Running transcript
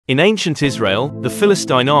In ancient Israel, the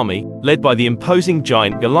Philistine army, led by the imposing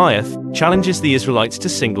giant Goliath, challenges the Israelites to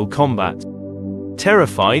single combat.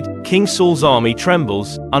 Terrified, King Saul's army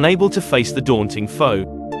trembles, unable to face the daunting foe.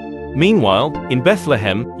 Meanwhile, in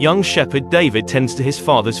Bethlehem, young shepherd David tends to his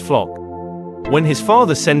father's flock. When his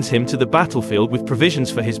father sends him to the battlefield with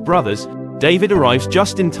provisions for his brothers, David arrives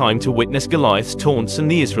just in time to witness Goliath's taunts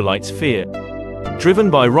and the Israelites' fear.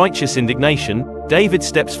 Driven by righteous indignation, David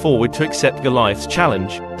steps forward to accept Goliath's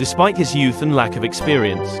challenge, despite his youth and lack of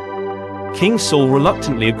experience. King Saul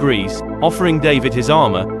reluctantly agrees, offering David his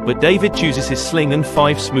armor, but David chooses his sling and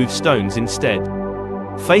 5 smooth stones instead.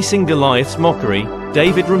 Facing Goliath's mockery,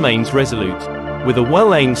 David remains resolute. With a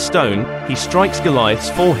well-aimed stone, he strikes Goliath's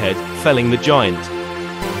forehead, felling the giant.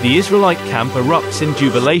 The Israelite camp erupts in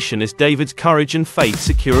jubilation as David's courage and faith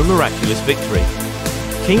secure a miraculous victory.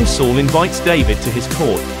 King Saul invites David to his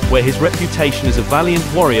court, where his reputation as a valiant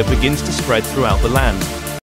warrior begins to spread throughout the land.